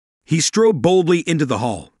He strode boldly into the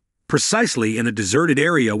hall, precisely in a deserted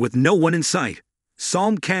area with no one in sight.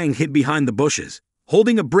 Song Kang hid behind the bushes,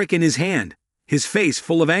 holding a brick in his hand, his face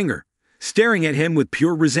full of anger, staring at him with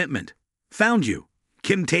pure resentment. Found you,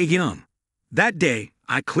 Kim Taehyung. That day,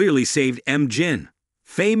 I clearly saved Jin.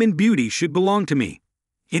 Fame and beauty should belong to me.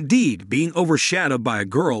 Indeed, being overshadowed by a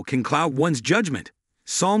girl can cloud one's judgment.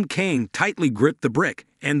 Song Kang tightly gripped the brick,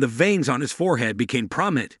 and the veins on his forehead became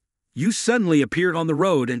prominent. You suddenly appeared on the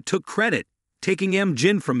road and took credit, taking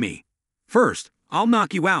Jin from me. First, I'll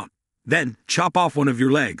knock you out, then chop off one of your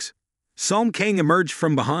legs. Song Kang emerged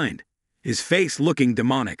from behind, his face looking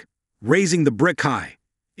demonic, raising the brick high,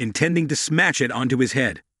 intending to smash it onto his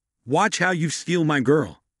head. Watch how you steal my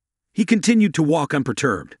girl. He continued to walk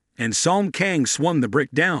unperturbed, and Song Kang swung the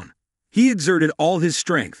brick down. He exerted all his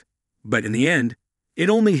strength, but in the end, it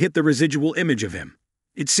only hit the residual image of him.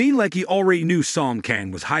 It seemed like he already knew Song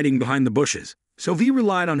Kang was hiding behind the bushes, so he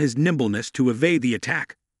relied on his nimbleness to evade the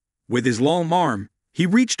attack. With his long arm, he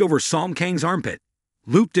reached over Song Kang's armpit,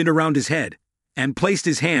 looped it around his head, and placed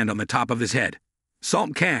his hand on the top of his head.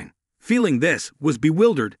 Song Kang, feeling this, was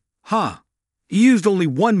bewildered. He used only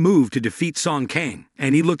one move to defeat Song Kang,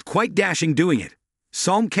 and he looked quite dashing doing it.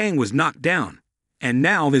 Song Kang was knocked down, and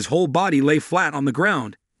now his whole body lay flat on the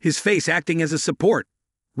ground, his face acting as a support.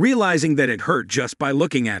 Realizing that it hurt just by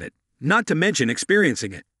looking at it, not to mention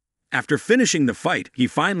experiencing it. After finishing the fight, he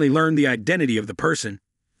finally learned the identity of the person.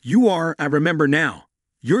 You are, I remember now.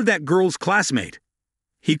 You're that girl's classmate.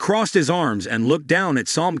 He crossed his arms and looked down at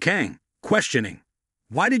Song Kang, questioning.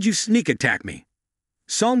 Why did you sneak attack me?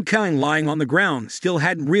 Song Kang, lying on the ground, still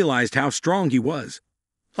hadn't realized how strong he was.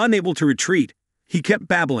 Unable to retreat, he kept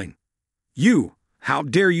babbling. How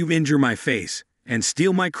dare you injure my face, and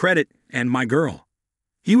steal my credit and my girl?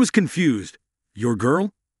 He was confused. Your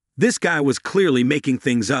girl? This guy was clearly making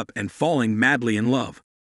things up and falling madly in love.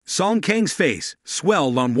 Song Kang's face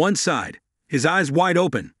swelled on one side, his eyes wide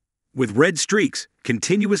open, with red streaks,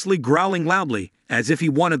 continuously growling loudly as if he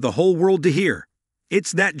wanted the whole world to hear.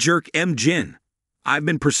 It's that jerk Jin. I've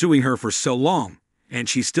been pursuing her for so long, and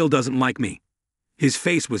she still doesn't like me. His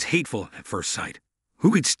face was hateful at first sight.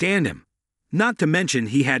 Who could stand him? Not to mention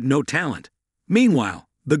he had no talent. Meanwhile,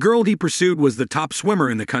 the girl he pursued was the top swimmer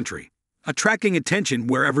in the country, attracting attention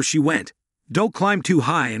wherever she went. Don't climb too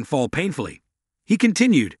high and fall painfully. He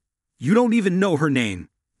continued. You don't even know her name,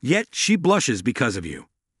 yet she blushes because of you.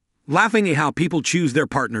 Laughing at how people choose their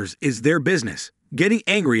partners is their business. Getting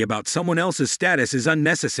angry about someone else's status is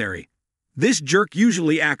unnecessary. This jerk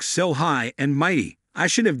usually acts so high and mighty. I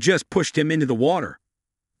should have just pushed him into the water.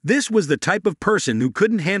 This was the type of person who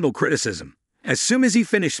couldn't handle criticism. As soon as he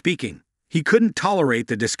finished speaking, he couldn't tolerate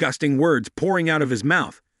the disgusting words pouring out of his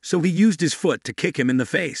mouth, so he used his foot to kick him in the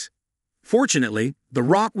face. Fortunately, the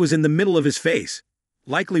rock was in the middle of his face,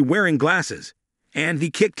 likely wearing glasses, and he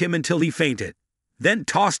kicked him until he fainted, then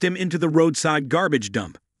tossed him into the roadside garbage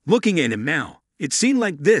dump. Looking at him now, it seemed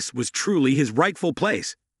like this was truly his rightful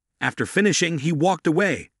place. After finishing, he walked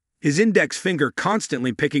away, his index finger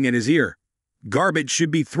constantly picking at his ear. Garbage should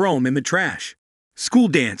be thrown in the trash. School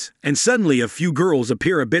dance, and suddenly a few girls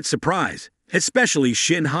appear a bit surprised, especially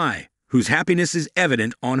Shin Hai, whose happiness is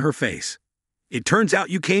evident on her face. It turns out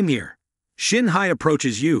you came here. Shin Hai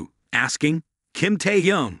approaches you, asking, Kim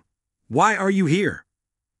Taehyung, why are you here?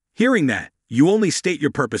 Hearing that, you only state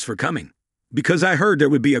your purpose for coming. Because I heard there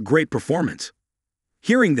would be a great performance.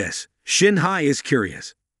 Hearing this, Shin Hai is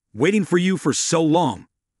curious. Waiting for you for so long.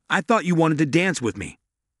 I thought you wanted to dance with me.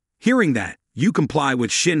 Hearing that, you comply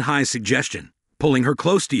with Shin Hai's suggestion, pulling her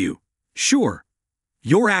close to you. Sure.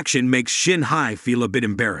 Your action makes Shin Hai feel a bit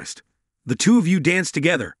embarrassed. The two of you dance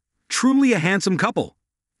together. Truly a handsome couple.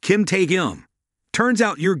 Kim Taehyung. Turns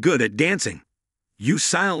out you're good at dancing. You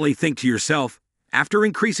silently think to yourself, after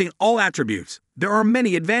increasing all attributes, there are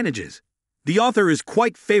many advantages. The author is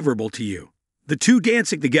quite favorable to you. The two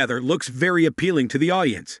dancing together looks very appealing to the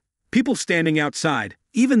audience. People standing outside,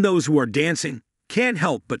 even those who are dancing, can't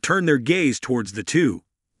help but turn their gaze towards the two.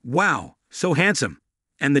 Wow, so handsome.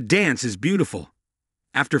 And the dance is beautiful.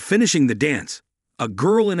 After finishing the dance, a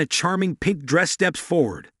girl in a charming pink dress steps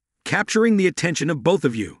forward, capturing the attention of both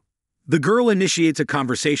of you. The girl initiates a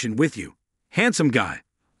conversation with you. Handsome guy,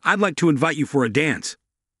 I'd like to invite you for a dance.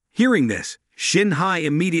 Hearing this, Shin Hai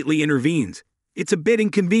immediately intervenes. It's a bit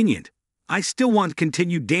inconvenient. I still want to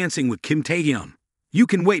continue dancing with Kim Taehyung. You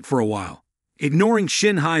can wait for a while. Ignoring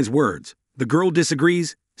Shin Hai's words, the girl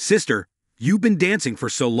disagrees. Sister, you've been dancing for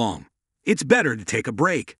so long. It's better to take a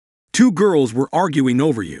break. Two girls were arguing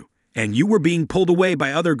over you, and you were being pulled away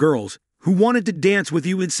by other girls who wanted to dance with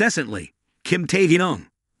you incessantly. Kim Taehyung,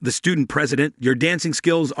 the student president, your dancing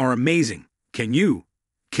skills are amazing. Can you?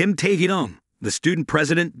 Kim Taehyung, the student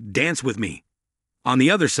president, dance with me. On the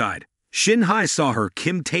other side, Shin Hai saw her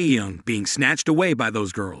Kim Taehyung being snatched away by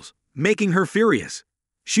those girls, making her furious.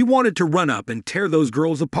 She wanted to run up and tear those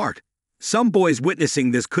girls apart. Some boys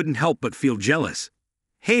witnessing this couldn't help but feel jealous.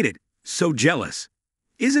 Hated, so jealous.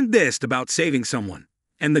 Isn't this about saving someone?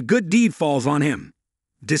 And the good deed falls on him.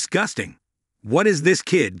 Disgusting. What is this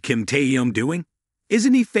kid Kim Taehyung doing?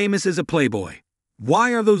 Isn't he famous as a playboy?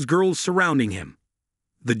 Why are those girls surrounding him?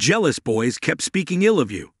 The jealous boys kept speaking ill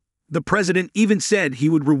of you. The president even said he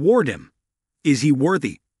would reward him. Is he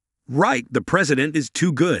worthy? Right, the president is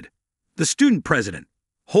too good. The student president,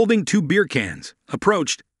 holding 2 beer cans,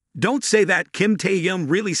 approached. Don't say that Kim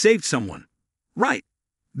Taehyung really saved someone. Right.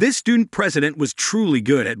 This student president was truly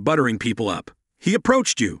good at buttering people up. He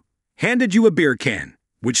approached you, handed you a beer can,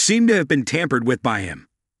 which seemed to have been tampered with by him.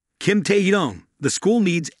 Kim Taehyung, the school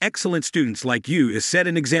needs excellent students like you to set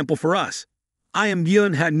an example for us. I am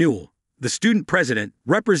Yoon Ha-nul, the student president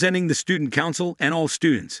representing the student council and all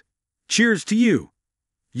students. Cheers to you.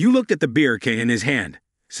 You looked at the beer can in his hand,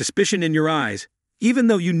 suspicion in your eyes, even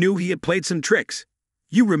though you knew he had played some tricks.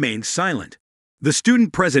 You remained silent. The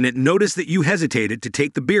student president noticed that you hesitated to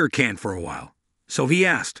take the beer can for a while, so he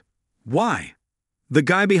asked, why? The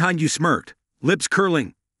guy behind you smirked, lips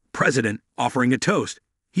curling. President, offering a toast.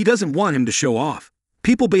 He doesn't want him to show off.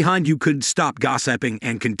 People behind you couldn't stop gossiping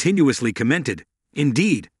and continuously commented,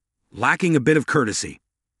 indeed, lacking a bit of courtesy.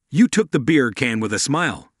 You took the beer can with a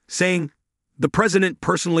smile, saying, the president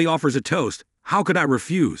personally offers a toast, how could I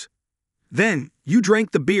refuse? Then, you drank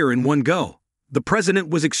the beer in one go. The president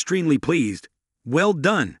was extremely pleased. Well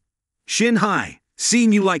done. Shin Hai,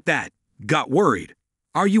 seeing you like that, got worried.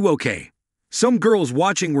 Are you okay? Some girls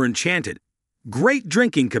watching were enchanted. Great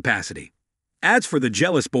drinking capacity. As for the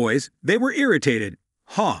jealous boys, they were irritated.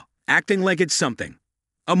 Acting like it's something.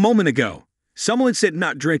 A moment ago, someone said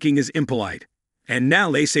not drinking is impolite, and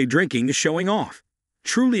now they say drinking is showing off.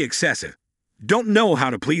 Truly excessive. Don't know how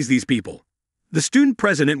to please these people. The student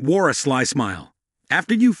president wore a sly smile.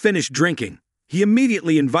 After you finished drinking, he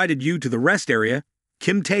immediately invited you to the rest area.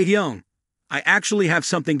 Kim Taehyung, I actually have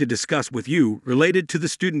something to discuss with you related to the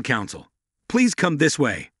student council. Please come this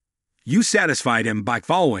way. You satisfied him by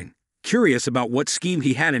following, curious about what scheme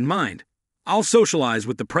he had in mind. I'll socialize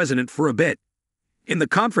with the president for a bit. In the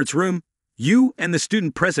conference room, you and the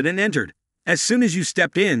student president entered. As soon as you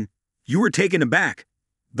stepped in, you were taken aback.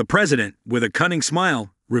 The president, with a cunning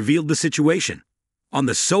smile, revealed the situation. On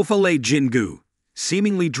the sofa lay Jin-gu,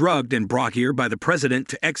 seemingly drugged and brought here by the president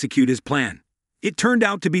to execute his plan. It turned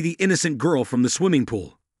out to be the innocent girl from the swimming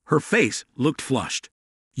pool. Her face looked flushed.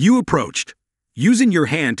 You approached, using your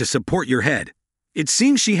hand to support your head. It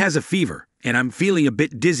seems she has a fever, and I'm feeling a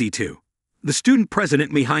bit dizzy too. The student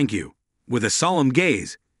president behind you, with a solemn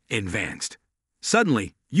gaze, advanced.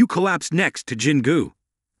 Suddenly, you collapsed next to Jin-gu.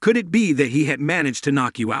 Could it be that he had managed to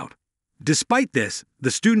knock you out? Despite this, the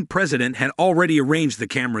student president had already arranged the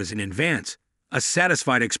cameras in advance, a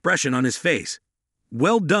satisfied expression on his face.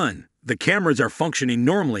 Well done, the cameras are functioning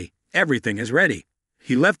normally, everything is ready.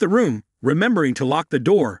 He left the room, remembering to lock the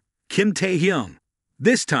door. Kim Taehyung.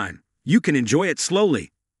 This time, you can enjoy it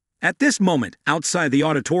slowly. At this moment, outside the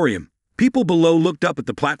auditorium, people below looked up at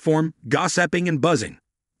the platform, gossiping and buzzing.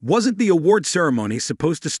 Wasn't the award ceremony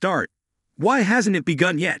supposed to start? Why hasn't it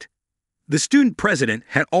begun yet? The student president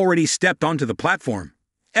had already stepped onto the platform.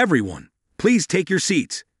 Everyone, please take your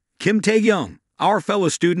seats. Kim Taehyung, our fellow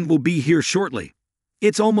student, will be here shortly.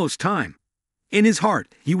 It's almost time. In his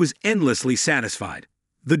heart, he was endlessly satisfied.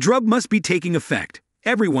 The drug must be taking effect.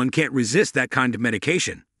 Everyone can't resist that kind of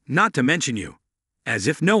medication, not to mention you. As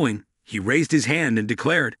if knowing, he raised his hand and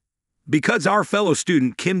declared, because our fellow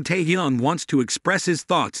student Kim Taehyung wants to express his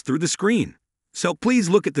thoughts through the screen. So please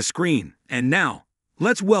look at the screen, and now,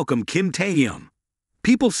 let's welcome Kim Taehyung.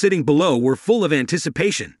 People sitting below were full of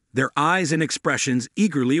anticipation, their eyes and expressions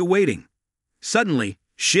eagerly awaiting. Suddenly,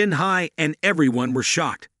 Shin Hai and everyone were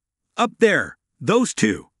shocked. Up there, those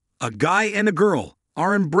two, a guy and a girl,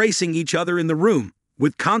 are embracing each other in the room,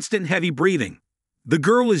 with constant heavy breathing. The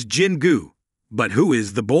girl is Jin-gu, but who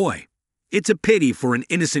is the boy? It's a pity for an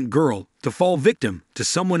innocent girl to fall victim to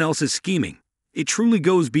someone else's scheming. It truly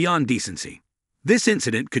goes beyond decency. This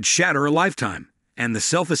incident could shatter a lifetime and the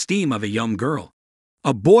self-esteem of a young girl.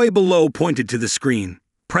 A boy below pointed to the screen.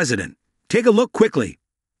 President, take a look quickly.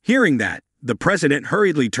 Hearing that, the president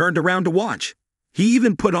hurriedly turned around to watch. He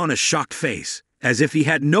even put on a shocked face, as if he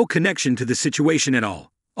had no connection to the situation at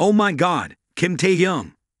all. Oh my God, Kim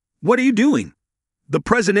Taehyung, what are you doing? The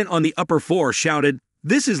president on the upper floor shouted,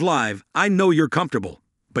 this is live, I know you're comfortable,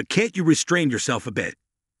 but can't you restrain yourself a bit?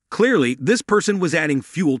 Clearly, this person was adding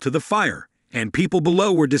fuel to the fire, and people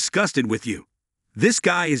below were disgusted with you. This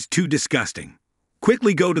guy is too disgusting.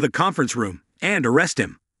 Quickly go to the conference room and arrest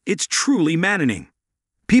him. It's truly maddening.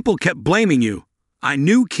 People kept blaming you. I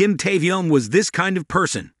knew Kim Taehyung was this kind of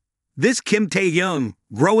person. This Kim Taehyung,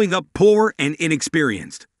 growing up poor and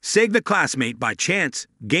inexperienced, saved a classmate by chance,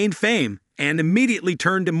 gained fame, and immediately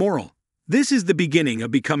turned immoral. This is the beginning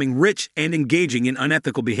of becoming rich and engaging in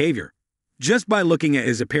unethical behavior. Just by looking at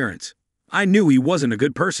his appearance, I knew he wasn't a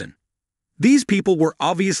good person. These people were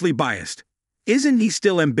obviously biased. Isn't he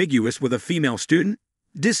still ambiguous with a female student?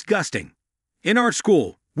 Disgusting. In our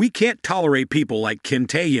school, we can't tolerate people like Kim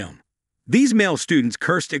Taehyung. These male students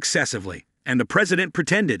cursed excessively, and the president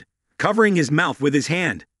pretended, covering his mouth with his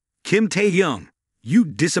hand. Kim Taehyung, you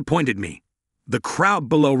disappointed me. The crowd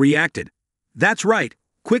below reacted. That's right,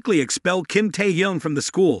 quickly expel Kim Taehyung from the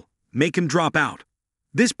school, make him drop out.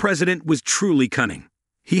 This president was truly cunning.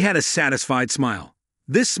 He had a satisfied smile.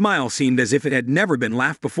 This smile seemed as if it had never been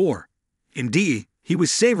laughed before. Indeed, he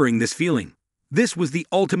was savoring this feeling. This was the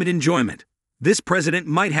ultimate enjoyment. This president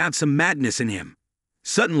might have some madness in him.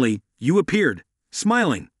 Suddenly, you appeared,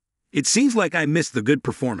 smiling. It seems like I missed the good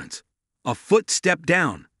performance. A foot stepped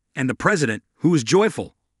down, and the president, who was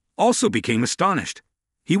joyful, also became astonished.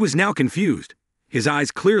 He was now confused. His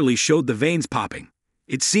eyes clearly showed the veins popping.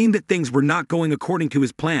 It seemed that things were not going according to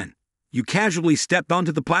his plan. You casually stepped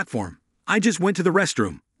onto the platform. I just went to the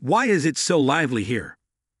restroom. Why is it so lively here?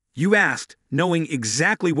 You asked, knowing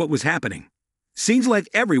exactly what was happening. Seems like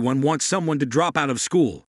everyone wants someone to drop out of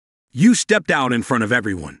school. You stepped out in front of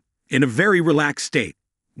everyone, in a very relaxed state.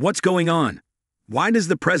 What's going on? Why does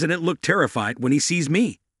the president look terrified when he sees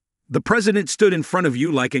me? The president stood in front of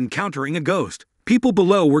you like encountering a ghost. People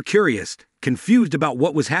below were curious, confused about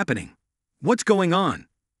what was happening. What's going on?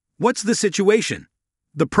 What's the situation?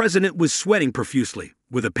 The president was sweating profusely,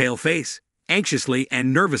 with a pale face, anxiously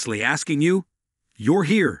and nervously asking you, "You're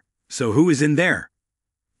here, so who is in there?"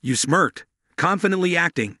 You smirked, confidently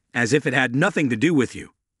acting as if it had nothing to do with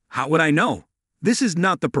you. How would I know? This is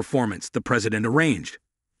not the performance the president arranged.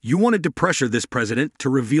 You wanted to pressure this president to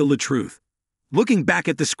reveal the truth. Looking back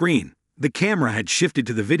at the screen, the camera had shifted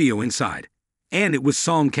to the video inside, and it was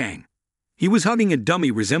Song Kang. He was hugging a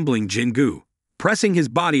dummy resembling Jin-gu, pressing his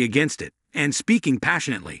body against it, and speaking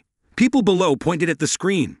passionately. People below pointed at the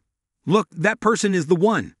screen. Look, that person is the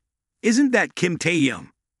one. Isn't that Kim Taehyung?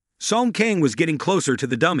 Song Kang was getting closer to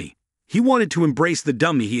the dummy. He wanted to embrace the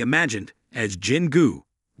dummy he imagined as Jin-gu,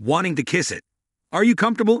 wanting to kiss it. Are you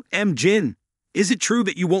comfortable, Jin? Is it true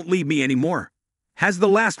that you won't leave me anymore? Has the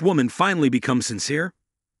last woman finally become sincere?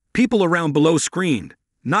 People around below screamed,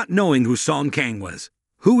 not knowing who Song Kang was.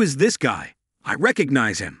 Who is this guy? I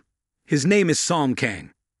recognize him. His name is Song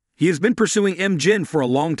Kang. He has been pursuing Jin for a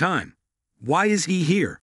long time. Why is he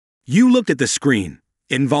here? You looked at the screen,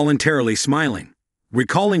 involuntarily smiling,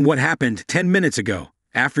 recalling what happened 10 minutes ago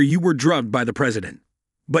after you were drugged by the president.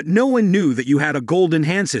 But no one knew that you had a golden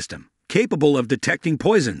hand system, capable of detecting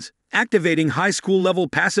poisons, activating high school-level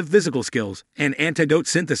passive physical skills, and antidote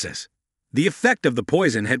synthesis. The effect of the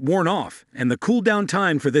poison had worn off, and the cooldown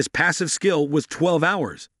time for this passive skill was 12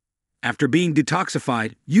 hours. After being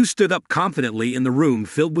detoxified, you stood up confidently in the room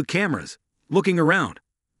filled with cameras, looking around.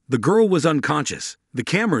 The girl was unconscious, the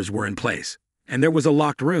cameras were in place, and there was a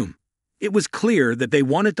locked room. It was clear that they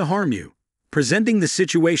wanted to harm you. Presenting the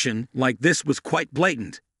situation like this was quite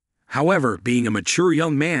blatant. However, being a mature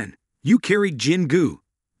young man, you carried Jin-gu.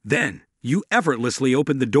 Then, you effortlessly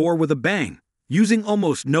opened the door with a bang, using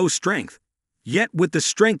almost no strength. Yet with the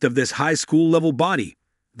strength of this high school-level body,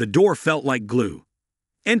 the door felt like glue.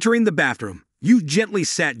 Entering the bathroom, you gently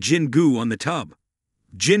sat Jin-gu on the tub.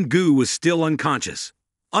 Jin-gu was still unconscious,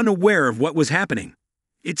 unaware of what was happening.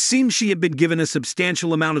 It seemed she had been given a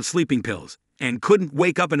substantial amount of sleeping pills and couldn't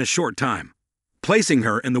wake up in a short time. Placing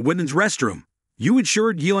her in the women's restroom, you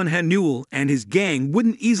ensured Yeon Han-nul and his gang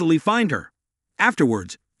wouldn't easily find her.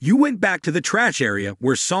 Afterwards, you went back to the trash area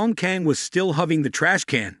where Song Kang was still hugging the trash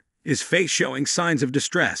can, his face showing signs of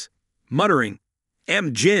distress, muttering,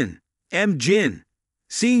 Jin, Jin.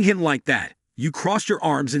 Seeing him like that, you crossed your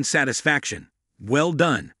arms in satisfaction. Well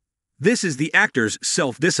done. This is the actor's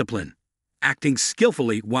self-discipline. Acting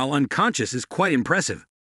skillfully while unconscious is quite impressive.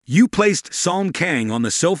 You placed Song Kang on the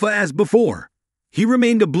sofa as before. He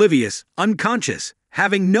remained oblivious, unconscious,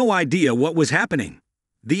 having no idea what was happening.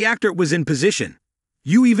 The actor was in position.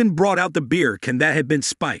 You even brought out the beer can that had been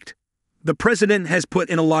spiked. The president has put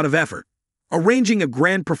in a lot of effort, arranging a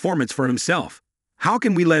grand performance for himself. How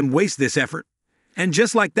can we let him waste this effort? And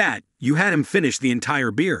just like that, you had him finish the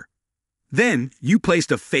entire beer. Then, you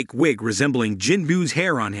placed a fake wig resembling Jin-gu's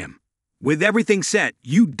hair on him. With everything set,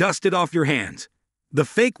 you dusted off your hands. The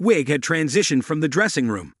fake wig had transitioned from the dressing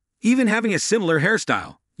room, even having a similar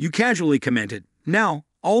hairstyle. You casually commented, "Now,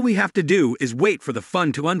 all we have to do is wait for the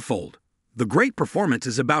fun to unfold. The great performance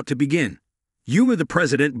is about to begin." You and the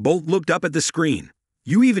president both looked up at the screen.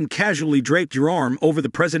 You even casually draped your arm over the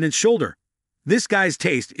president's shoulder. This guy's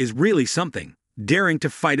taste is really something, daring to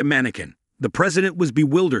fight a mannequin. The president was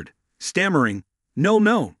bewildered, stammering, "No,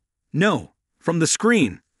 no, no." From the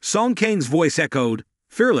screen, Song Kang's voice echoed,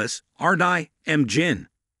 "Fearless, aren't I, M. Jin?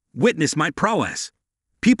 Witness my prowess."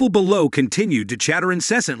 People below continued to chatter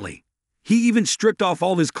incessantly. He even stripped off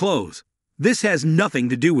all his clothes. "This has nothing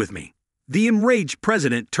to do with me." The enraged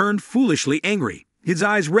president turned foolishly angry, his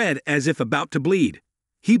eyes red as if about to bleed.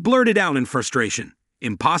 He blurted out in frustration,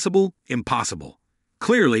 "Impossible, impossible.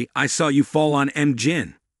 Clearly, I saw you fall on M.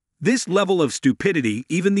 Jin. This level of stupidity,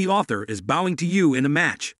 even the author is bowing to you in a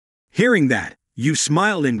match." Hearing that, you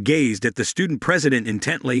smiled and gazed at the student president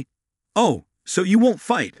intently. "Oh, so you won't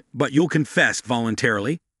fight, but you'll confess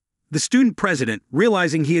voluntarily?" The student president,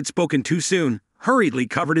 realizing he had spoken too soon, hurriedly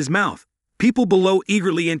covered his mouth. People below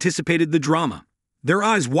eagerly anticipated the drama, their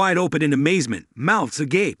eyes wide open in amazement, mouths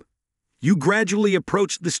agape. You gradually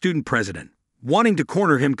approached the student president, wanting to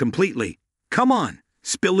corner him completely. "Come on,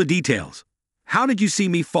 spill the details. How did you see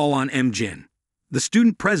me fall on M. Jin?" The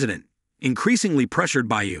student president, increasingly pressured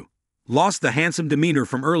by you, lost the handsome demeanor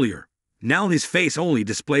from earlier. Now his face only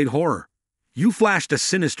displayed horror. You flashed a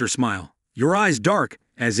sinister smile, your eyes dark,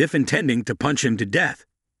 as if intending to punch him to death.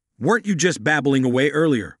 "Weren't you just babbling away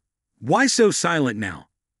earlier? Why so silent now?"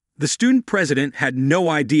 The student president had no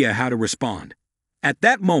idea how to respond. At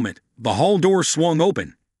that moment, the hall door swung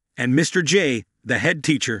open, and Mr. J, the head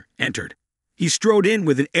teacher, entered. He strode in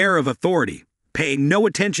with an air of authority, paying no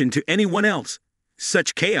attention to anyone else.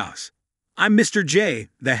 Such chaos. "I'm Mr. J,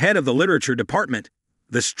 the head of the literature department,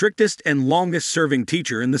 the strictest and longest-serving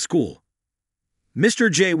teacher in the school."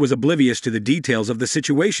 Mr. J was oblivious to the details of the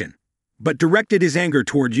situation, but directed his anger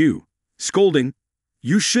toward you, scolding,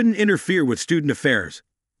 "You shouldn't interfere with student affairs,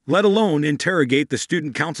 let alone interrogate the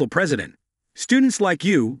student council president. Students like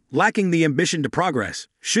you, lacking the ambition to progress,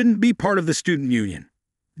 shouldn't be part of the student union."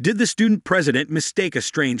 Did the student president mistake a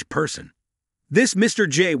strange person? This Mr.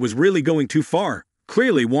 J was really going too far,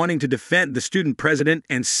 clearly wanting to defend the student president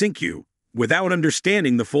and sink you, without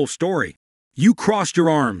understanding the full story. You crossed your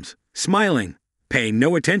arms, smiling, paying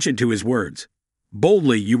no attention to his words.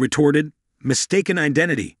 Boldly you retorted, "Mistaken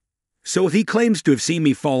identity. So if he claims to have seen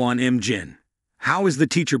me fall on M. Jin, how is the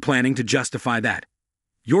teacher planning to justify that?"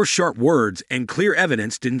 Your sharp words and clear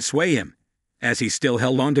evidence didn't sway him, as he still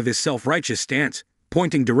held on to his self-righteous stance,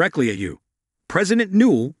 pointing directly at you. President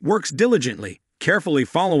Newell works diligently, carefully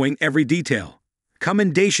following every detail.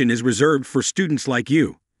 Commendation is reserved for students like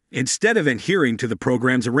you. Instead of adhering to the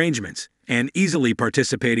program's arrangements and easily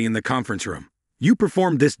participating in the conference room, you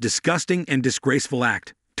performed this disgusting and disgraceful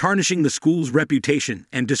act, tarnishing the school's reputation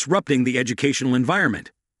and disrupting the educational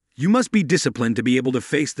environment. You must be disciplined to be able to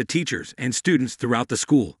face the teachers and students throughout the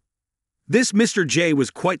school. This Mr. J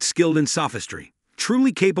was quite skilled in sophistry,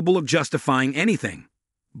 truly capable of justifying anything.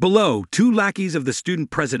 Below, two lackeys of the student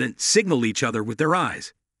president signaled each other with their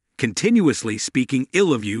eyes, continuously speaking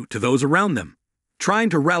ill of you to those around them, trying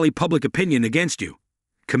to rally public opinion against you.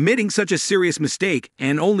 Committing such a serious mistake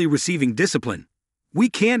and only receiving discipline. We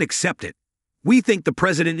can't accept it. We think the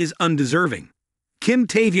president is undeserving. Kim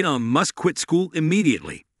Taehyung must quit school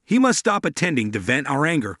immediately. He must stop attending to vent our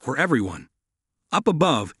anger for everyone. Up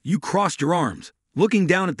above, you crossed your arms, looking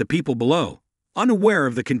down at the people below, unaware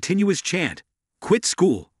of the continuous chant, "Quit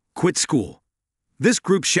school, quit school." This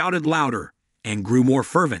group shouted louder and grew more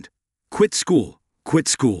fervent. "Quit school, quit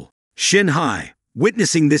school." Shin Hai,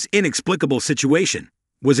 witnessing this inexplicable situation,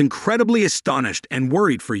 was incredibly astonished and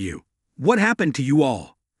worried for you. What happened to you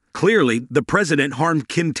all? Clearly, the president harmed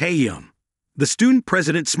Kim Taehyung. The student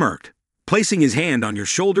president smirked, placing his hand on your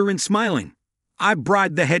shoulder and smiling. "I've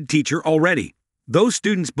bribed the head teacher already. Those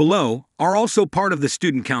students below are also part of the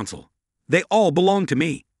student council. They all belong to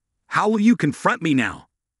me. How will you confront me now?"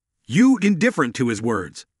 You, indifferent to his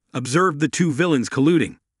words, observed the two villains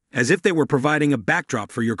colluding, as if they were providing a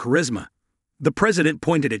backdrop for your charisma. The president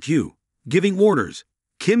pointed at you, giving orders.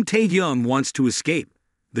 "Kim Taehyung wants to escape.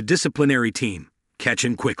 The disciplinary team, catch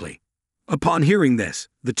him quickly." Upon hearing this,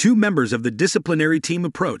 the two members of the disciplinary team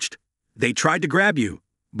approached. They tried to grab you,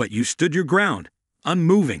 but you stood your ground,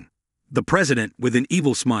 unmoving. The president, with an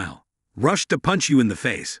evil smile, rushed to punch you in the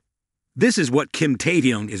face. This is what Kim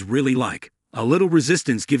Taehyung is really like. A little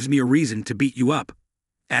resistance gives me a reason to beat you up.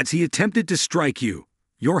 As he attempted to strike you,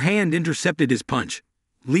 your hand intercepted his punch,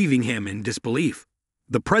 leaving him in disbelief.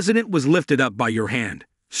 The president was lifted up by your hand,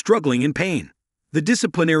 struggling in pain. The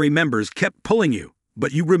disciplinary members kept pulling you,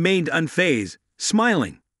 But you remained unfazed,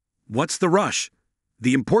 smiling. What's the rush?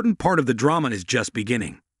 The important part of the drama is just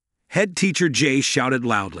beginning. Head teacher Jay shouted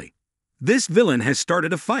loudly. This villain has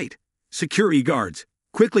started a fight. Security guards,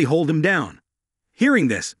 quickly hold him down. Hearing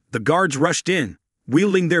this, the guards rushed in,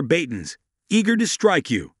 wielding their batons, eager to strike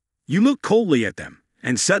you. You looked coldly at them,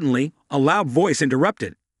 and suddenly, a loud voice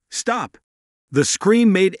interrupted. Stop! The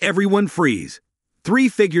scream made everyone freeze. 3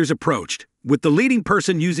 figures approached, with the leading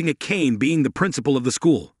person using a cane being the principal of the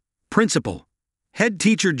school. Principal. Head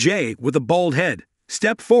teacher Jay, with a bald head,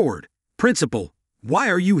 stepped forward. Principal, why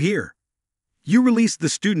are you here? You released the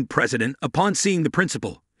student president upon seeing the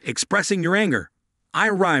principal, expressing your anger. I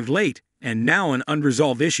arrived late, and now an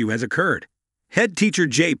unresolved issue has occurred. Head teacher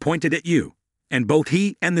Jay pointed at you, and both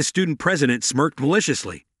he and the student president smirked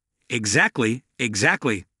maliciously. Exactly.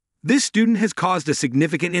 This student has caused a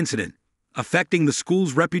significant incident, affecting the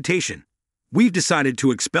school's reputation. We've decided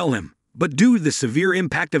to expel him, but due to the severe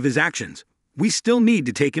impact of his actions, we still need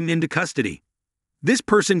to take him into custody. This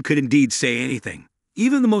person could indeed say anything,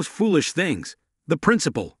 even the most foolish things. The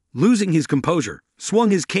principal, losing his composure,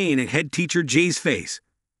 swung his cane at head teacher Jay's face.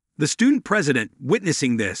 The student president,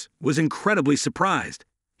 witnessing this, was incredibly surprised.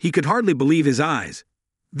 He could hardly believe his eyes.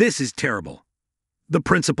 This is terrible. The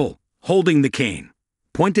principal, holding the cane,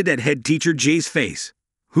 pointed at head teacher Jay's face.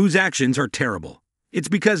 Whose actions are terrible? It's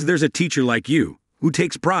because there's a teacher like you, who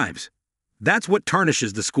takes bribes. That's what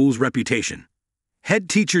tarnishes the school's reputation. Head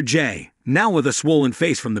teacher Jay, now with a swollen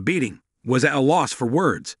face from the beating, was at a loss for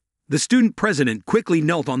words. The student president quickly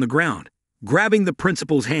knelt on the ground, grabbing the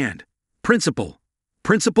principal's hand. Principal,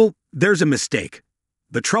 there's a mistake.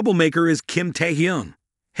 The troublemaker is Kim Taehyung.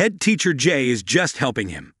 Head teacher Jay is just helping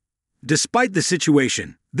him. Despite the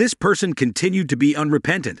situation, this person continued to be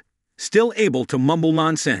unrepentant, still able to mumble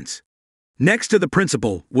nonsense. Next to the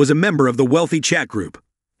principal was a member of the wealthy chat group.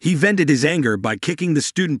 He vented his anger by kicking the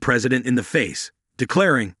student president in the face,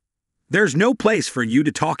 declaring, "There's no place for you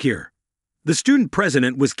to talk here." The student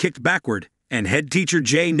president was kicked backward, and head teacher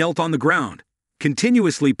Jay knelt on the ground,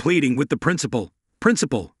 continuously pleading with the principal.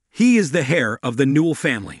 Principal, he is the heir of the Newell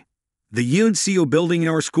family. The Yeonseo building in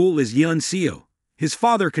our school is Yeonseo. His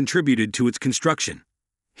father contributed to its construction.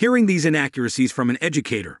 Hearing these inaccuracies from an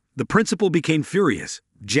educator, the principal became furious,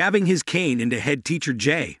 jabbing his cane into head teacher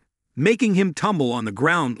Jay, making him tumble on the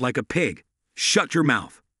ground like a pig. Shut your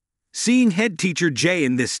mouth. Seeing head teacher Jay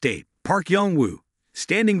in this state, Park Young-woo,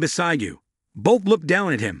 standing beside you, both looked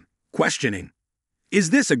down at him, questioning. Is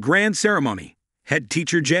this a grand ceremony? Head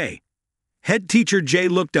teacher Jay. Head teacher Jay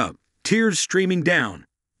looked up, tears streaming down.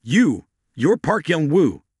 You're Park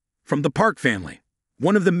Young-woo, from the Park family,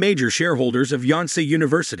 one of the major shareholders of Yonsei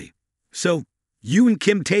University. So, you and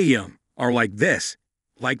Kim Taehyung are like this.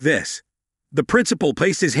 The principal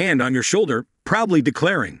placed his hand on your shoulder, proudly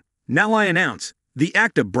declaring, "Now I announce, the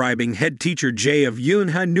act of bribing head teacher Jay of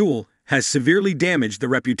Yunha Newell has severely damaged the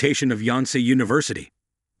reputation of Yonsei University."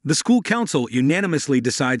 The school council unanimously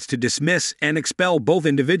decides to dismiss and expel both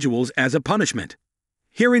individuals as a punishment.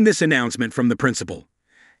 Hearing this announcement from the principal,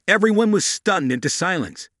 everyone was stunned into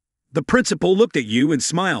silence. The principal looked at you and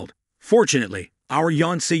smiled. Fortunately, our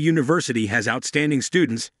Yonsei University has outstanding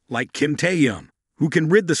students like Kim Taehyung, who can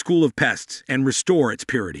rid the school of pests and restore its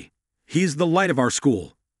purity. He is the light of our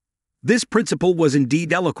school. This principal was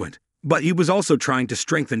indeed eloquent, but he was also trying to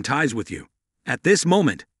strengthen ties with you. At this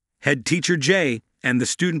moment, head teacher Jay and the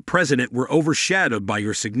student president were overshadowed by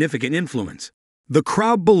your significant influence. The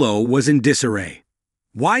crowd below was in disarray.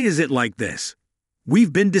 Why is it like this?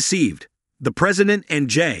 We've been deceived. The president and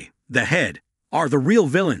Jay, the head, are the real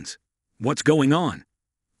villains. What's going on?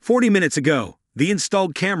 40 minutes ago, the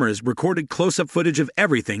installed cameras recorded close-up footage of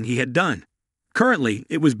everything he had done. Currently,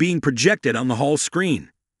 it was being projected on the hall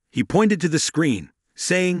screen. He pointed to the screen,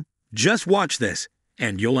 saying, "Just watch this,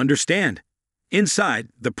 and you'll understand." Inside,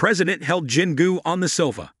 the president held Jin-gu on the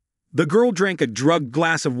sofa. The girl drank a drugged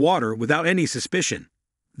glass of water without any suspicion.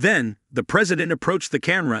 Then, the president approached the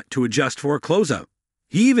camera to adjust for a close-up.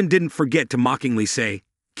 He even didn't forget to mockingly say,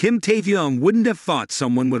 "Kim Taehyung wouldn't have thought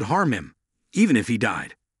someone would harm him, even if he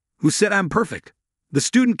died. Who said I'm perfect? The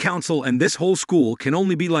student council and this whole school can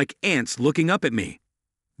only be like ants looking up at me."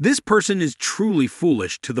 This person is truly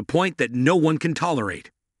foolish to the point that no one can tolerate.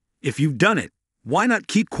 If you've done it, why not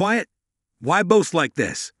keep quiet? Why boast like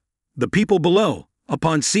this? The people below,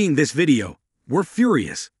 upon seeing this video, were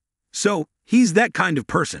furious. So, he's that kind of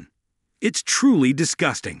person. It's truly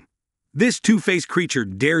disgusting. This two-faced creature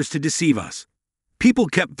dares to deceive us. People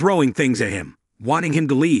kept throwing things at him, wanting him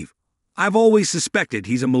to leave. I've always suspected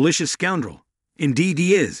he's a malicious scoundrel. Indeed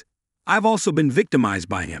he is. I've also been victimized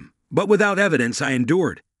by him, but without evidence I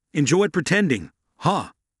endured, enjoyed pretending,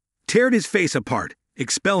 teared his face apart,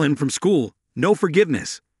 Expel him from school. No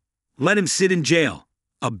forgiveness. Let him sit in jail.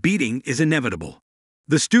 A beating is inevitable.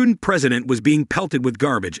 The student president was being pelted with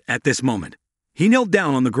garbage at this moment. He knelt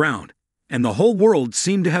down on the ground, and the whole world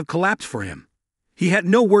seemed to have collapsed for him. He had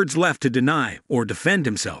no words left to deny or defend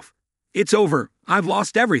himself. It's over. I've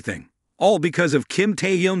lost everything. All because of Kim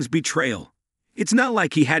Taehyung's betrayal. It's not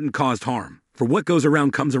like he hadn't caused harm, for what goes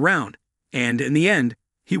around comes around, and in the end,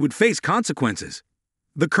 he would face consequences.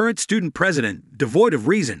 The current student president, devoid of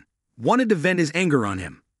reason, wanted to vent his anger on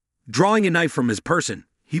him. Drawing a knife from his person,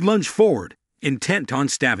 he lunged forward, intent on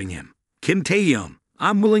stabbing him. Kim Taehyung,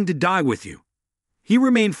 I'm willing to die with you. He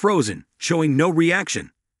remained frozen, showing no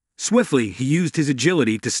reaction. Swiftly, he used his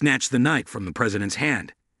agility to snatch the knife from the president's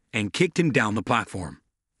hand and kicked him down the platform.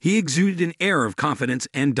 He exuded an air of confidence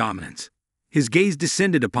and dominance. His gaze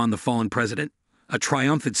descended upon the fallen president, a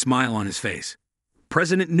triumphant smile on his face.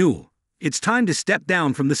 President Newell, it's time to step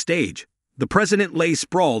down from the stage. The president lay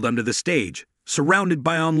sprawled under the stage, surrounded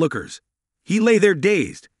by onlookers. He lay there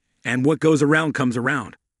dazed, and what goes around comes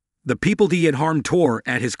around. The people he had harmed tore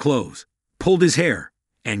at his clothes, pulled his hair,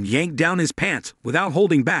 and yanked down his pants without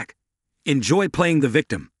holding back. Enjoy playing the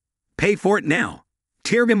victim. Pay for it now.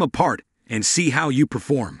 Tear him apart and see how you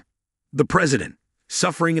perform. The president,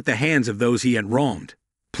 suffering at the hands of those he had wronged,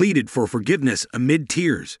 pleaded for forgiveness amid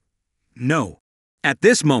tears. No. At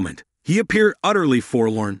this moment, he appeared utterly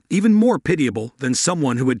forlorn, even more pitiable than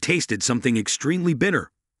someone who had tasted something extremely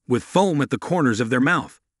bitter, with foam at the corners of their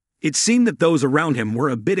mouth. It seemed that those around him were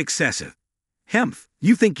a bit excessive. Hemph,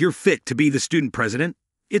 you think you're fit to be the student president?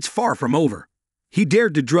 It's far from over. He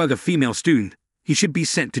dared to drug a female student. He should be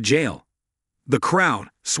sent to jail. The crowd,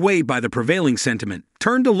 swayed by the prevailing sentiment,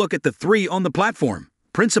 turned to look at the three on the platform.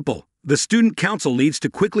 Principal, the student council needs to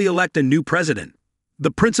quickly elect a new president.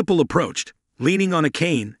 The principal approached, leaning on a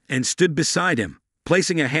cane, and stood beside him,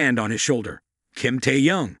 placing a hand on his shoulder. Kim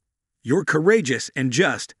Taehyung, you're courageous and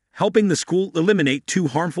just, helping the school eliminate two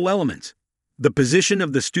harmful elements. The position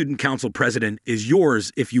of the student council president is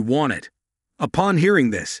yours if you want it. Upon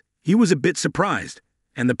hearing this, he was a bit surprised,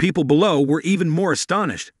 and the people below were even more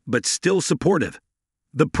astonished, but still supportive.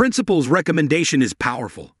 The principal's recommendation is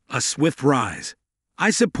powerful, a swift rise.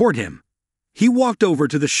 I support him. He walked over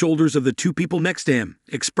to the shoulders of the two people next to him,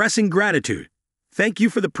 expressing gratitude. Thank you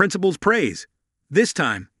for the principal's praise. This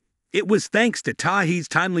time, it was thanks to Taehy's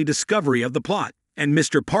timely discovery of the plot, and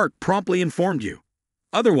Mr. Park promptly informed you.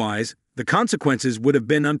 Otherwise, the consequences would have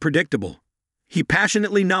been unpredictable. He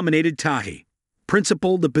passionately nominated Taehy.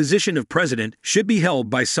 Principal, the position of president should be held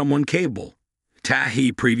by someone capable.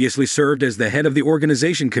 Taehy previously served as the head of the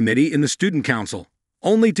organization committee in the student council,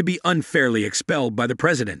 only to be unfairly expelled by the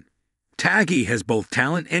president. Taehy has both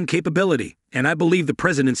talent and capability, and I believe the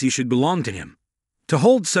presidency should belong to him. To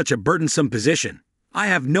hold such a burdensome position, I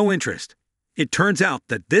have no interest. It turns out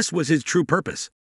that this was his true purpose.